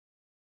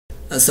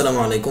আসসালামু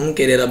আলাইকুম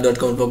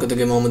careerup.com পক্ষ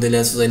থেকে মোহাম্মদ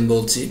ইলিয়াস হোসেন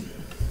বলছি।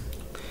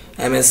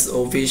 এমএস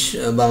অফিস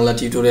বাংলা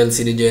টিউটোরিয়াল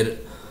সিরিজের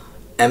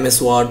এমএস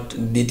ওয়ার্ড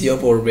দ্বিতীয়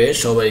পর্বে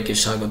সবাইকে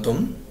স্বাগতম।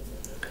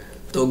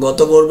 তো গত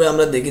পর্বে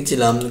আমরা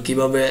দেখেছিলাম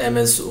কিভাবে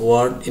এমএস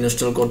ওয়ার্ড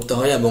ইনস্টল করতে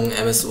হয় এবং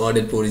এমএস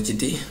ওয়ার্ডের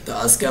পরিচিতি। তো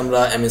আজকে আমরা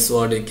এমএস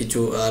ওয়ার্ডে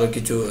আরো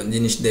কিছু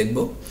জিনিস দেখব।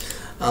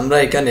 আমরা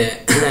এখানে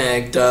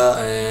একটা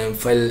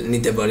ফাইল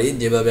নিতে পারি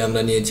যেভাবে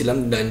আমরা নিয়েছিলাম।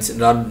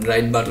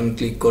 রাইট বাটন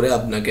ক্লিক করে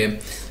আপনাকে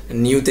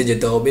নিউতে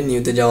যেতে হবে।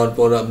 নিউতে যাওয়ার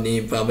পর আপনি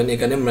পাবেন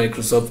এখানে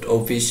মাইক্রোসফট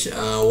অফিস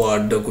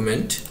ওয়ার্ড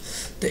ডকুমেন্ট।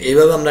 তো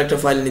এইভাবে আমরা একটা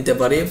ফাইল নিতে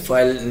পারি।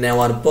 ফাইল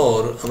নেওয়ার পর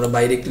আমরা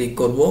বাইরে ক্লিক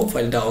করব,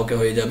 ফাইলটা ওকে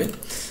হয়ে যাবে।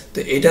 তো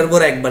এটার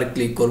পর একবার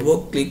ক্লিক করব।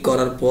 ক্লিক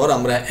করার পর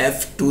আমরা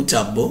F2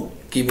 চাপবো,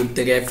 কিবোর্ড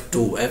থেকে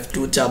F2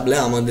 চাপলে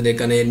আমাদের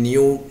এখানে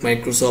new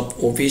Microsoft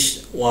office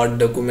word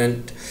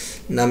document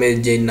নামের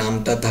যে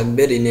নামটা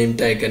থাকবে,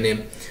 রিনেমটা এখানে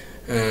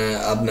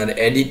আপনার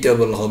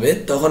এডিটেবল হবে।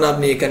 তখন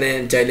আপনি এখানে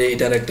চাইলে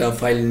এটার একটা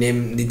ফাইল নেম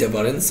দিতে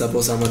পারেন।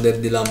 সাপোজ আমাদের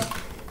দিলাম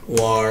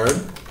ওয়ার্ড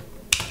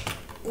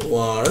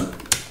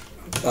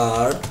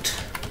পার্ট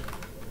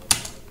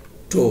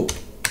 2,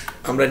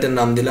 আমরা এটার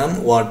নাম দিলাম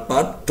ওয়ার্ড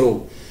পার্ট 2।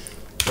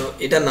 তো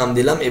এটার নাম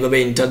দিলাম, এভাবে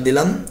এন্টার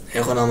দিলাম।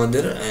 এখন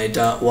আমাদের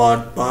এটা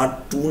ওয়ার্ড পার্ট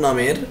 2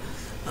 নামের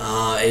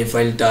এই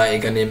ফাইলটা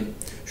এখানে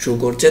শো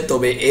করছে।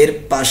 তবে এর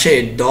পাশে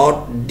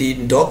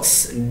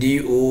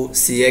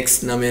 .docx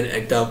নামের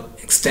একটা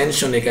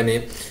এক্সটেনশন এখানে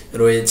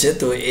রয়েছে।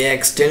 তো এই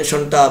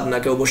এক্সটেনশনটা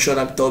আপনাকে অবশ্যই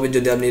রাখতে হবে।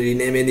 যদি আপনি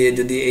রিনেমে দিয়ে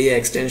যদি এই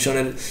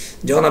এক্সটেনশনের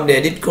যখন আপনি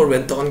এডিট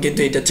করবেন তখন কিন্তু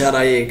এটা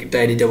ছাড়াই এটা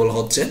এডিটেবল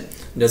হচ্ছে,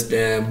 জাস্ট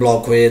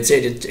ব্লক হয়েছে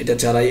এটা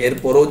ছাড়াই।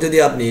 এরপরেও যদি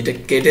আপনি এটা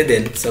কেটে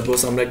দেন, সাপোজ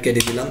আমরা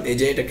কেটে দিলাম, এই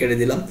যে এটা কেটে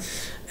দিলাম।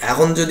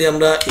 এখন যদি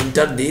আমরা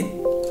ইন্টার দিই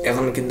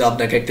এখন কিন্তু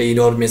আপনাকে একটা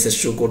এরর মেসেজ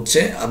শো করছে।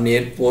 আপনি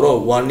এরপরও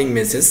ওয়ার্নিং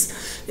মেসেজ,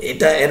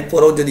 এটা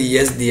এরপরেও যদি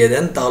ইয়েস দিয়ে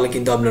দেন তাহলে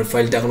কিন্তু আপনার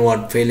ফাইলটা এখন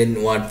ওয়ার্ড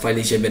ফাইল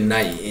হিসেবে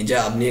নাই। এই যে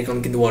আপনি এখন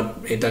কিন্তু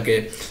এটাকে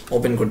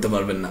ওপেন করতে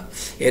পারবেন না।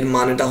 এর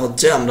মানেটা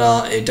হচ্ছে আমরা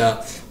এটা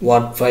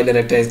ওয়ার্ড ফাইলের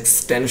একটা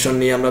এক্সটেনশন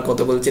নিয়ে আমরা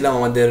কথা বলছিলাম।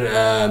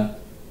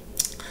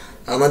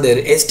 আমাদের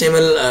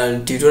HTML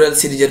টিউটোরিয়াল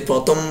সিরিজের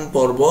প্রথম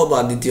পর্ব বা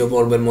দ্বিতীয়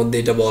পর্বের মধ্যে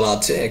এটা বলা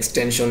আছে।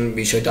 এক্সটেনশন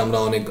বিষয়টা আমরা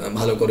অনেক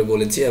ভালো করে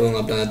বলেছি এবং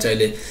আপনারা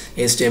চাইলে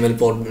HTML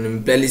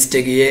প্লেলিস্টে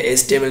গিয়ে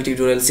HTML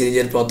টিউটোরিয়াল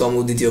সিরিজের প্রথম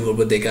ও দ্বিতীয় পর্ব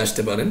দেখে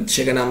আসতে পারেন।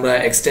 সেখানে আমরা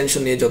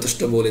এক্সটেনশন নিয়ে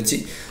যথেষ্ট বলেছি।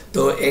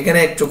 তো এখানে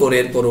একটু করে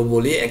এরপরও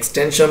বলি,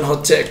 এক্সটেনশন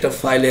হচ্ছে একটা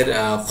ফাইলের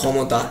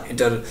ক্ষমতা।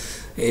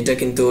 এটা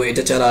কিন্তু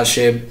এটা ছাড়া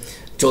সে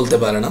চলতে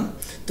পারে না।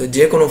 তো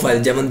যে কোনো ফাইল,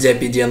 যেমন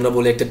জেপিজি আমরা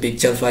বলি, একটা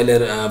পিকচার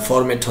ফাইলের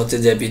ফরম্যাট হচ্ছে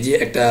জেপিজি,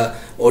 একটা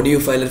অডিও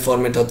ফাইলের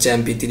ফরম্যাট হচ্ছে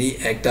MP3,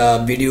 একটা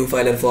ভিডিও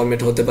ফাইলের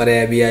ফরম্যাট হতে পারে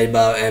AVI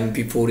বা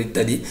MP4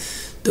 ইত্যাদি।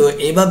 তো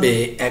এইভাবে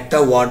একটা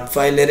ওয়ার্ড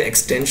ফাইলের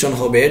এক্সটেনশন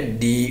হবে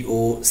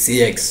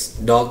docx।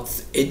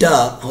 এটা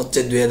হচ্ছে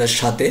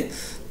 2007-এ,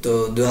 তো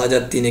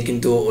 2003-এ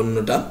কিন্তু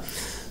অন্যটা।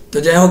 তো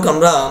যাই হোক,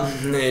 আমরা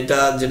এটা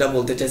যেটা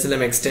বলতে চাইছিলাম,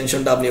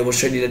 এক্সটেনশনটা আপনি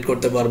অবশ্যই ডিলিট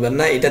করতে পারবেন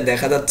না। এটা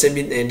দেখা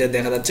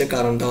যাচ্ছে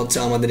কারণটা হচ্ছে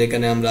আমাদের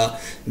এখানে আমরা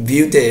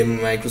ভিউতে,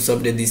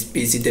 মাইক্রোসফটের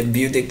পিসিতে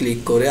ভিউতে ক্লিক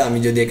করে আমি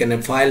যদি এখানে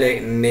ফাইল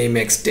নেম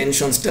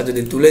এক্সটেনশনসটা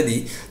যদি তুলে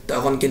দিই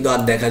তখন কিন্তু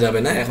আর দেখা যাবে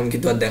না। এখন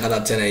কিন্তু আর দেখা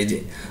যাচ্ছে না। এই যে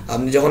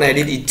আপনি যখন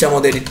ইচ্ছা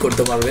মতো এডিট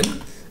করতে পারবেন,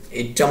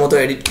 ইচ্ছা মতো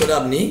এডিট করে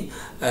আপনি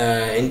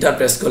এন্টার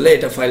প্রেস করলে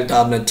এটা ফাইলটা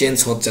আপনার চেঞ্জ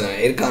হচ্ছে না।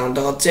 এর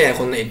কারণটা হচ্ছে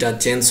এখন এটা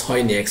চেঞ্জ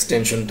হয়নি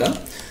এক্সটেনশনটা।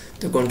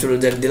 তো কন্ট্রোল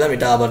জেড দিলাম,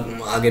 এটা আবার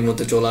আগের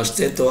মতো চলে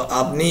আসছে। তো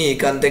আপনি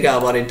এখান থেকে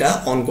আবার এটা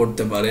অন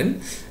করতে পারেন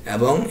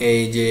এবং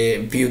এই যে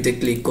ভিউতে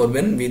ক্লিক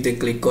করবেন, ভিউতে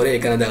ক্লিক করে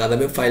এখানে দেখা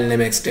যাবে ফাইল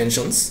নেম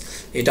এক্সটেনশনস,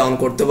 এটা অন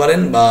করতে পারেন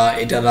বা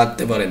এটা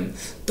রাখতে পারেন।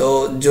 তো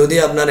যদি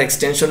আপনার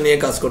এক্সটেনশন নিয়ে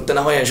কাজ করতে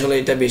না হয়, আসলে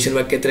এটা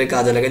বেশিরভাগ ক্ষেত্রে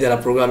কাজে লাগে যারা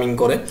প্রোগ্রামিং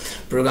করে।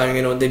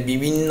 প্রোগ্রামিংয়ের মধ্যে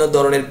বিভিন্ন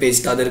ধরনের পেজ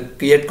তাদের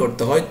ক্রিয়েট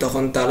করতে হয়,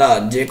 তখন তারা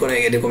যে কোনো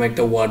এরকম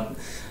একটা ওয়ার্ড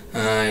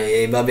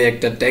এইভাবে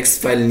একটা টেক্সট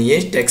ফাইল নিয়ে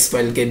টেক্সট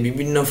ফাইলকে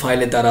বিভিন্ন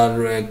ফাইলে তারা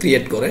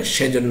ক্রিয়েট করে,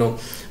 সেজন্য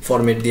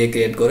ফরম্যাট দিয়ে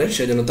ক্রিয়েট করে,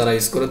 সেজন্য তারা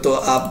ইউজ করে। তো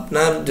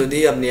যদি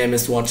আপনি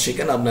এমএস ওয়ার্ড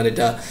শিখেন, আপনার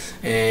এটা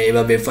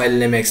এভাবে ফাইল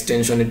নেম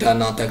এক্সটেনশন এটা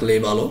না থাকলেই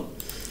ভালো।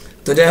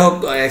 তো যাই হোক,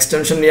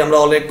 এক্সটেনশন নিয়ে আমরা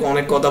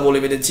অনেক কথা বলে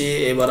বেরিয়েছি।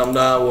 এবার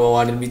আমরা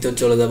ওয়ার্ডের ভিতর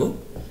চলে যাব।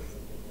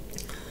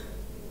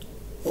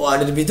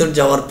 ওয়ার্ডের ভিতর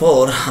যাওয়ার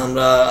পর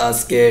আমরা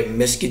আজকে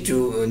বেশ কিছু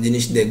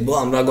জিনিস দেখব।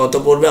 আমরা গত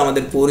পর্বে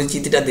আমাদের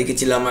পরিচিতিটা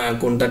দেখেছিলাম,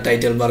 কোনটা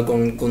টাইটেল বার,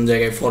 কোন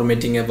জায়গায়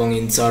ফরম্যাটিং এবং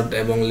ইনসার্ট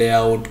এবং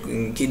লেআউট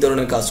কী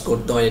ধরনের কাজ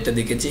করতে হয় এটা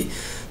দেখেছি।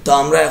 তো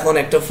আমরা এখন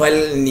একটা ফাইল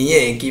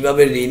নিয়ে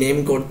কিভাবে রিনেম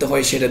করতে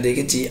হয় সেটা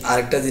দেখেছি।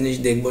 আরেকটা জিনিস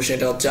দেখব,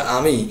 সেটা হচ্ছে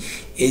আমি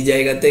এই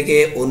জায়গা থেকে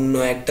অন্য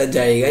একটা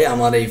জায়গায়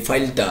আমার এই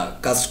ফাইলটা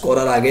কাজ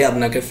করার আগে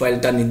আপনাকে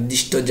ফাইলটা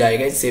নির্দিষ্ট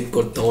জায়গায় সেভ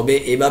করতে হবে।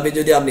 এভাবে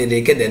যদি আপনি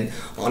রেখে দেন,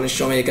 অনেক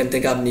সময় এখান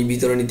থেকে আপনি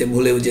ভিতরে নিতে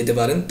ভুলেও যেতে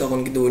পারেন, তখন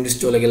কিন্তু উইন্ডোজ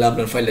চলে গেলে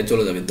আপনার ফাইলটা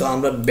চলে যাবে। তো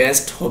আমরা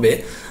বেস্ট হবে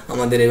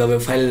আমাদের এভাবে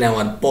ফাইল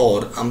নেওয়ার পর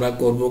আমরা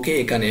করব কি,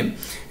 এখানে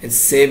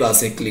সেভ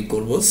আসে ক্লিক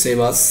করব।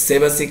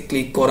 সেভ আসে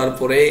ক্লিক করার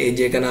পরে এই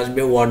যে এখানে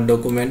আসবে ওয়ার্ড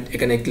ডকুমেন্ট,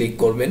 এখানে ক্লিক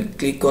করবেন।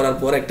 ক্লিক করার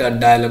পর একটা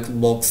ডায়ালগ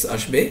বক্স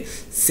আসবে,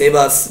 সেভ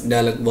আস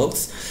ডায়ালগ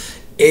বক্স।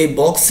 এই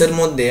বক্সের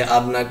মধ্যে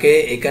আপনাকে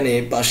এখানে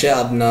পাশে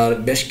আপনার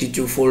বেশ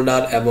কিছু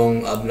ফোল্ডার এবং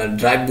আপনার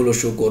ড্রাইভগুলো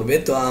শো করবে।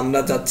 তো আমরা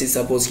চাচ্ছি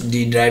সাপোজ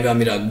ডি ড্রাইভ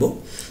আমি রাখবো,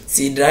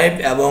 সি ড্রাইভ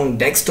এবং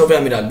ডেস্কটপে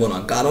আমি রাখবো না,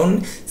 কারণ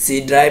সি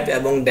ড্রাইভ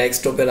এবং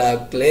ডেস্কটপে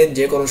রাখলে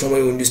যে কোনো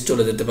সময় উইন্ডোজ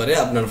চলে যেতে পারে,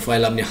 আপনার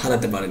ফাইল আপনি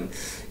হারাতে পারেন।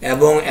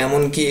 এবং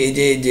এমনকি এই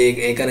যে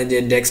এখানে যে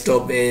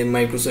ডেস্কটপ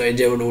মাইক্রোসফট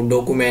যে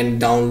ডকুমেন্ট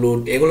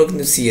ডাউনলোড এগুলো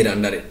কিন্তু সি এর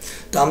আন্ডারে।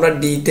 তো আমরা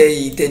ডিতে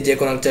ইতে যে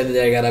কোনো একটা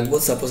জায়গায় রাখবো,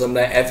 সাপোজ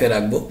আমরা এফ এ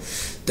রাখবো।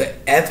 তো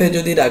এফ এ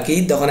যদি রাখি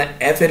তখন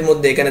এফ এর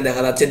মধ্যে এখানে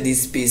দেখা যাচ্ছে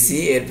দিস পিসি,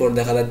 এরপর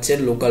দেখা যাচ্ছে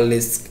লোকাল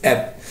ডিস্ক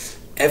অ্যাপ।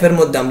 এফ এর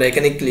মধ্যে আমরা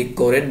এখানে ক্লিক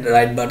করে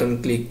রাইট বাটন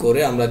ক্লিক করে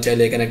আমরা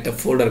চাইলে এখানে একটা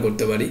ফোল্ডার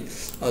করতে পারি,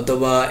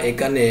 অথবা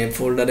এখানে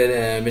ফোল্ডারের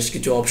বেশ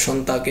কিছু অপশন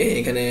থাকে,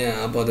 এখানে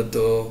আপাতত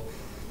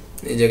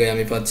এই জায়গায়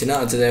আমি পাচ্ছি না।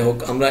 আচ্ছা যাই হোক,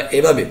 আমরা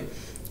এভাবে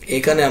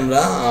এখানে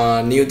আমরা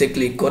নিউতে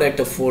ক্লিক করে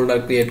একটা ফোল্ডার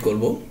ক্রিয়েট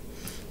করব।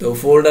 তো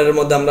ফোল্ডারের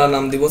মধ্যে আমরা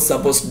নাম দিব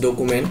সাপোজ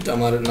ডকুমেন্ট,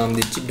 আমার নাম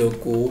দিচ্ছি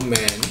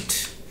ডকুমেন্ট,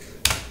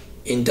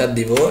 ইন্টার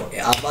দিব,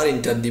 আবার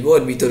ইন্টার দিব,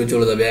 এর ভিতরে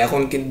চলে যাবে।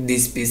 এখন কিন্তু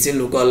this PC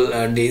local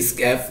disk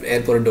app,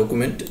 এরপরে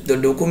ডকুমেন্ট। তো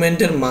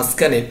ডকুমেন্টের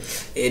মাঝখানে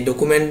এই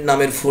ডকুমেন্ট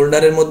নামের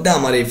ফোল্ডারের মধ্যে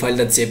আমার এই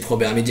ফাইলটা সেভ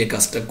হবে, আমি যে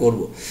কাজটা করব।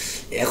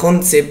 এখন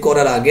সেভ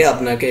করার আগে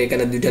আপনাকে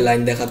এখানে দুইটা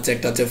লাইন দেখাচ্ছে,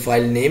 একটা হচ্ছে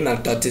ফাইল নেম,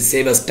 একটা হচ্ছে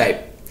সেভ অ্যাজ টাইপ।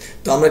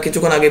 তো আমরা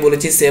কিছুক্ষণ আগে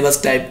বলেছি সেভ অ্যাজ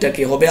টাইপটা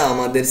কি হবে,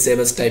 আমাদের সেভ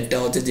অ্যাজ টাইপটা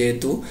হচ্ছে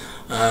যেহেতু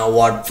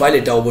ওয়ার্ড ফাইল,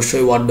 এটা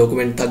অবশ্যই ওয়ার্ড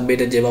ডকুমেন্ট থাকবে,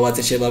 এটা যেভাবে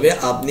আছে সেভাবে।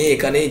 আপনি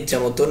এখানে ইচ্ছা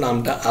মতো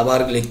নামটা আবার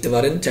লিখতে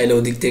পারেন, চাইলে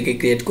ওদিক থেকে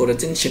ক্রিয়েট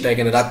করেছেন সেটা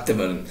এখানে রাখতে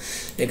পারেন।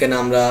 এখানে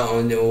আমরা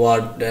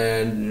ওয়ার্ড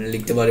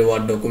লিখতে পারি,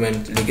 ওয়ার্ড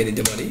ডকুমেন্ট লিখে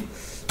দিতে পারি,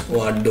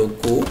 ওয়ার্ড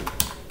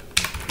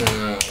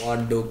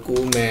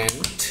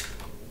ডকুমেন্ট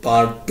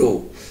পার্ট 2।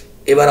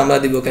 এবার আমরা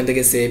দিব এখান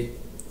থেকে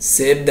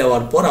সেভ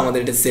দেওয়ার পর আমাদের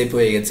এটা সেভ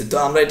হয়ে গেছে। তো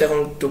আমরা এটা এখন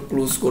একটু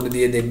ক্লোজ করে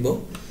দিয়ে দেখব।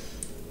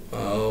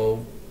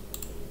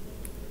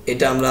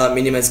 এটা আমরা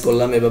মিনিমাইজ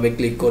করলাম এভাবে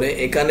ক্লিক করে।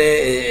 এখানে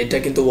এটা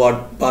কিন্তু ওয়ার্ড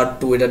পার্ট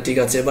 2 এটা ঠিক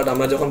আছে, বাট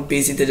আমরা যখন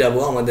পিসিতে যাব,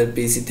 আমাদের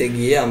পিসিতে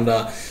গিয়ে আমরা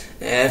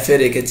এফ এ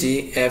রেখেছি,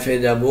 এফ এ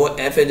যাব।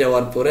 এফ এ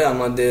যাওয়ার পরে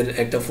আমাদের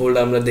একটা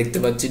ফোল্ডার আমরা দেখতে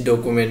পাচ্ছি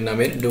ডকুমেন্ট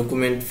নামের,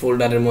 ডকুমেন্ট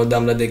ফোল্ডারের মধ্যে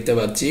আমরা দেখতে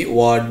পাচ্ছি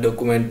ওয়ার্ড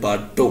ডকুমেন্ট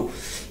পার্ট 2।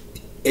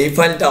 এই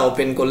ফাইলটা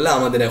ওপেন করলে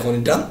আমাদের এখন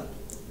এটা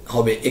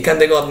হবে। এখান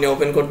থেকেও আপনি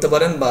ওপেন করতে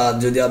পারেন, বা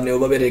যদি আপনি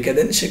ওভাবে রেখে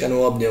দেন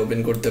সেখানেও আপনি ওপেন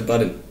করতে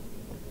পারেন।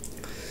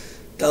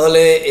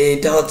 তাহলে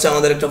এইটা হচ্ছে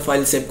আমাদের একটা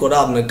ফাইল সেভ করা।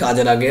 আপনার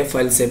কাজের আগে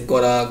ফাইল সেভ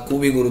করা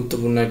খুবই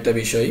গুরুত্বপূর্ণ একটা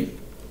বিষয়।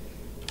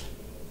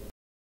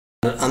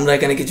 আমরা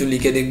এখানে কিছু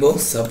লিখে দেখব,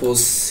 সাপোজ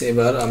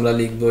এবার আমরা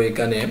লিখবো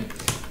এখানে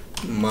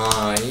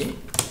my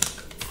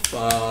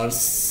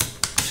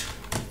first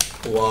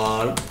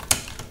word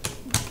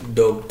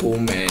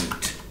document.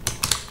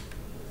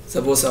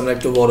 Suppose আমরা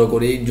একটু বড়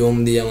করি, জুম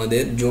দিয়ে,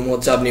 আমাদের জুম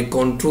হচ্ছে আপনি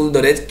কন্ট্রোল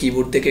ধরে,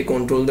 কিবোর্ড থেকে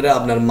কন্ট্রোল ধরে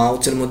আপনার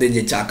মাউসের মধ্যে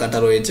যে চাকাটা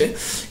রয়েছে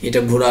এটা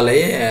ঘোরালে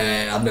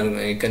আপনার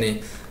এখানে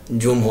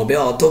জুম হবে।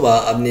 অথবা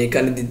আপনি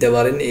এখানে দিতে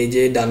পারেন, এই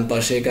যে ডান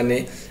পাশে এখানে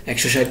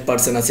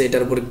 160% আছে,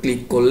 এটার উপরে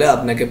ক্লিক করলে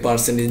আপনাকে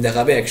পার্সেন্টেজ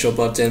দেখাবে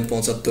 100%,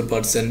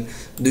 75%,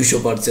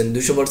 200%।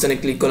 200%-এ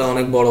ক্লিক করলে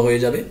অনেক বড় হয়ে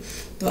যাবে।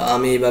 তো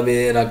আমি এইভাবে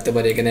রাখতে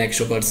পারি এখানে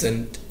 100%,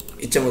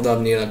 ইচ্ছা মতো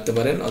আপনি রাখতে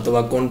পারেন। অথবা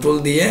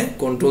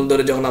কন্ট্রোল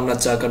ধরে যখন আপনার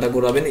চাকাটা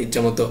ঘোরাবেন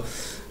ইচ্ছা মতো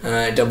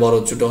এটা বড়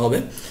ছোট হবে।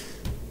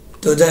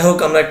 তো যাই হোক,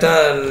 আমরা একটা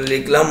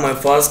লিখলাম মাই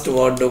ফার্স্ট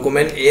ওয়ার্ড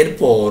ডকুমেন্ট।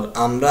 এরপর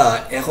আমরা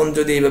এখন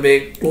যদি এইভাবে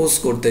ক্লোজ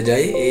করতে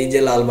যাই, এই যে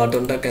লাল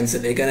বাটনটা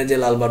ক্যান্সেল, এখানে যে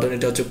লাল বাটন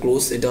এটা হচ্ছে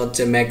ক্লোজ, এটা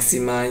হচ্ছে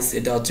ম্যাক্সিমাইজ,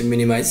 এটা হচ্ছে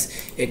মিনিমাইজ।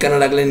 এখানে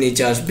রাখলে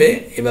নিচে আসবে,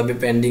 এভাবে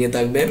পেন্ডিংয়ে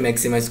থাকবে,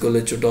 ম্যাক্সিমাইজ করলে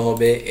ছোট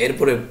হবে,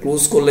 এরপরে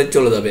ক্লোজ করলে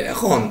চলে যাবে।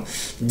 এখন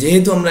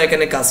যেহেতু আমরা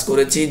এখানে কাজ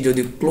করেছি,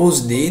 যদি ক্লোজ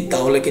দিই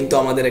তাহলে কিন্তু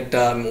আমাদের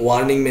একটা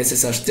ওয়ার্নিং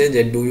মেসেজ আসছে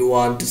যে do you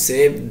want to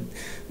save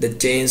the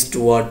change to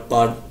word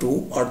part 2,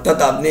 অর্থাৎ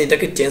আপনি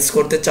এটাকে চেঞ্জ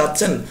করতে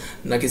চাচ্ছেন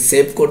নাকি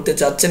সেভ করতে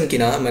চাচ্ছেন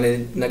কিনা, মানে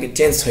নাকি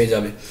চেঞ্জ হয়ে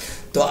যাবে।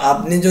 তো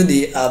আপনি যদি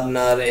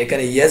আপনার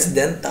এখানে ইয়েস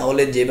দেন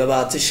তাহলে যেভাবে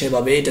আছে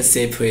সেভাবে এটা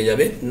সেভ হয়ে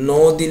যাবে।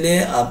 নো দিলে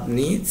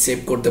আপনি সেভ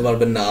করতে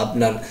পারবেন না,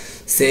 আপনার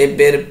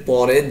সেভের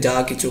পরে যা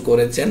কিছু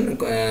করেছেন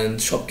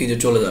সব কিছু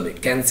চলে যাবে।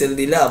 ক্যান্সেল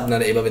দিলে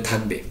আপনার এভাবে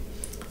থাকবে।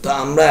 তো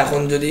আমরা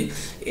এখন যদি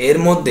এর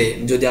মধ্যে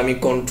যদি আমি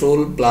কন্ট্রোল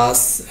প্লাস,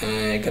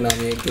 এখানে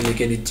আমি একটু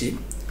লিখে দিচ্ছি,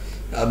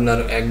 আপনার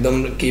একদম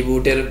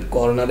কিবোর্ডের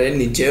কর্নারের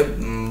নিচে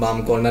বাম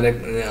কর্নারে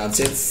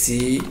আছে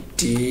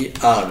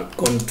CTR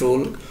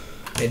কন্ট্রোল,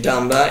 এটা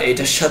আমরা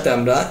এটার সাথে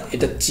আমরা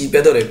এটা চিপে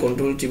ধরে,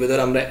 কন্ট্রোল চিপে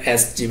ধরে আমরা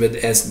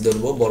এস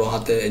ধরবো, বড়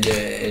হাতে এই যে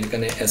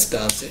এখানে এসটা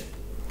আছে,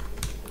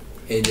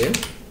 এই যে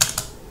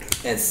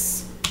এস,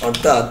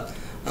 অর্থাৎ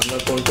আমরা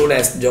কন্ট্রোল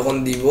এস যখন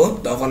দিব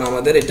তখন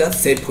আমাদের এটা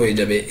সেভ হয়ে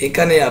যাবে।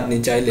 এখানে আপনি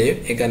চাইলে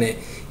এখানে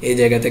এই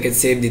জায়গা থেকে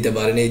সেভ দিতে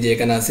পারেন, এই যে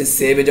এখানে আছে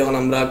সেভে যখন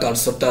আমরা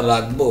কার্সরটা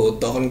রাখবো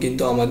তখন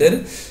কিন্তু আমাদের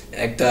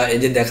একটা এই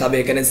যে দেখাবে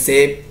এখানে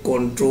সেভ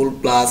কন্ট্রোল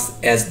প্লাস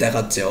এস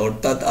দেখাচ্ছে,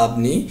 অর্থাৎ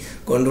আপনি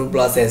কন্ট্রোল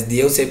প্লাস এস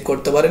দিয়েও সেভ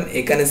করতে পারেন,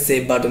 এখানে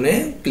সেভ বাটনে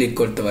ক্লিক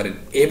করতে পারেন।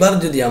 এবার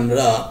যদি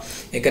আমরা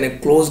এখানে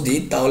ক্লোজ দিই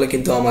তাহলে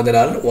কিন্তু আমাদের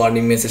আর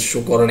ওয়ার্নিং মেসেজ শো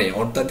করে নেই,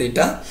 অর্থাৎ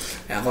এটা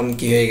এখন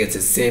কি হয়ে গেছে,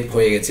 সেভ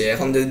হয়ে গেছে।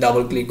 এখন যদি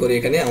ডাবল ক্লিক করি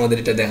এখানে আমাদের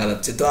এটা দেখা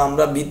যাচ্ছে। তো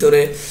আমরা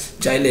ভিতরে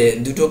চাইলে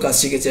দুটো কাজ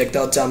শিখেছি, একটা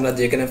হচ্ছে আমরা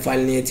যেখানে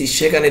ফাইল নিয়েছি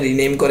সেখানে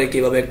রিনেম করে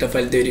কিভাবে একটা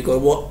ফাইল তৈরি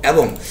করব,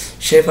 এবং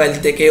সেই ফাইল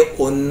থেকে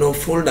অন্য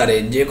ফোল্ডারে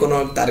যে কোনো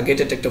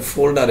টার্গেটেড একটা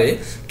ফোল্ডারে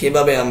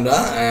কিভাবে আমরা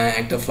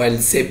একটা ফাইল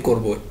সেভ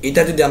করব।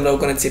 এটা যদি আমরা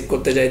ওখানে সেভ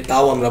করতে যাই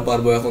তাও আমরা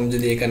পারবো। এখন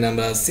যদি এখানে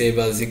আমরা সেভ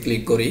আসে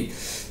ক্লিক করি,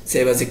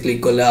 সেভ আসে ক্লিক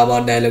করলে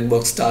আবার ডায়লগ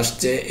বক্সটা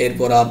আসছে।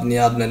 এরপর আপনি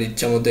আপনার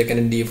ইচ্ছা মতো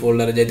এখানে ডি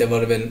ফোল্ডারে যেতে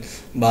পারবেন,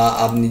 বা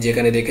আপনি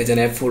যেখানে রেখেছেন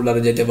এফ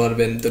ফোল্ডারে যেতে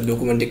পারবেন। তো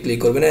ডকুমেন্টে ক্লিক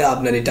করবেন,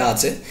 আপনার এটা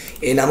আছে,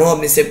 এই নামেও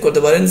আপনি সেভ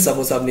করতে পারেন।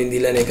 সাপোজ আপনি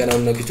দিলেন এখানে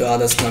অন্য কিছু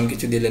আদার্স নাম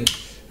কিছু দিলেন,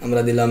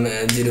 আমরা দিলাম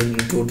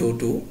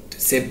 0222,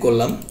 সেভ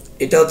করলাম।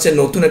 এটা হচ্ছে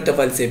নতুন একটা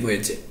ফাইল সেভ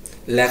হয়েছে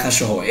লেখা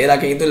সহ, এর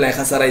আগে কিন্তু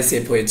লেখা ছাড়াই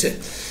সেভ হয়েছে।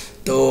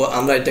 তো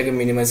আমরা এটাকে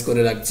মিনিমাইজ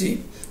করে রাখছি।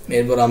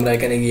 এরপর আমরা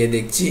এখানে গিয়ে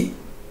দেখছি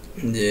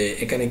যে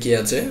এখানে কি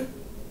আছে।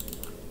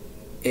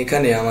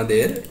 এখানে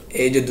আমাদের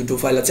এই যে দুটো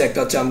ফাইল আছে, একটা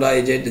হচ্ছে আমরা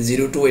এই যে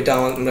 02, এটা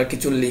আমরা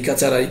কিছু লেখা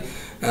ছাড়াই,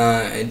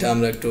 এটা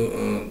আমরা একটু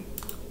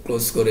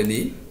ক্লোজ করে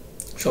দিই,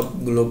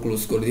 সবগুলো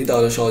ক্লোজ করে দিই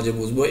তাহলে সহজে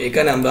বুঝবো।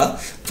 এখানে আমরা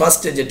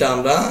ফার্স্টে যেটা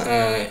আমরা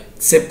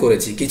সেভ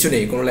করেছি কিছু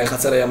নেই, কোনো লেখা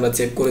ছাড়াই আমরা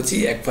সেভ করেছি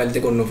এক ফাইল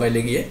থেকে অন্য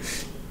ফাইলে গিয়ে।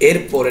 এর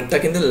পরেরটা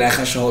কিন্তু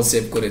লেখা সহ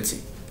সেভ করেছি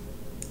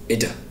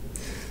এটা।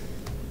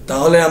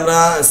 তাহলে আমরা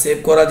সেভ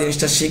করা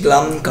জিনিসটা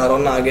শিখলাম,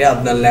 কারণ আগে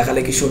আপনার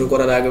লেখালেখি শুরু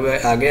করার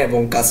আগে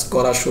এবং কাজ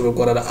করা শুরু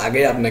করার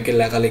আগে আপনাকে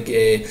লেখালেখি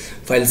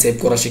ফাইল সেভ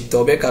করা শিখতে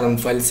হবে, কারণ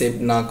ফাইল সেভ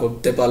না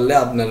করতে পারলে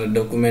আপনার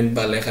ডকুমেন্ট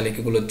বা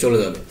লেখালেখিগুলো চলে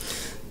যাবে।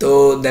 তো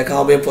দেখা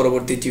হবে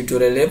পরবর্তী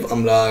টিউটোরিয়ালে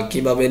আমরা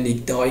কিভাবে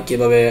লিখতে হয়,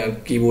 কিভাবে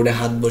কিবোর্ডে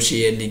হাত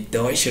বসিয়ে লিখতে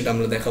হয় সেটা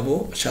আমরা দেখাবো।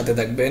 সাথে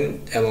থাকবেন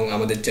এবং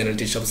আমাদের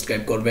চ্যানেলটি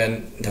সাবস্ক্রাইব করবেন।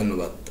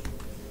 ধন্যবাদ।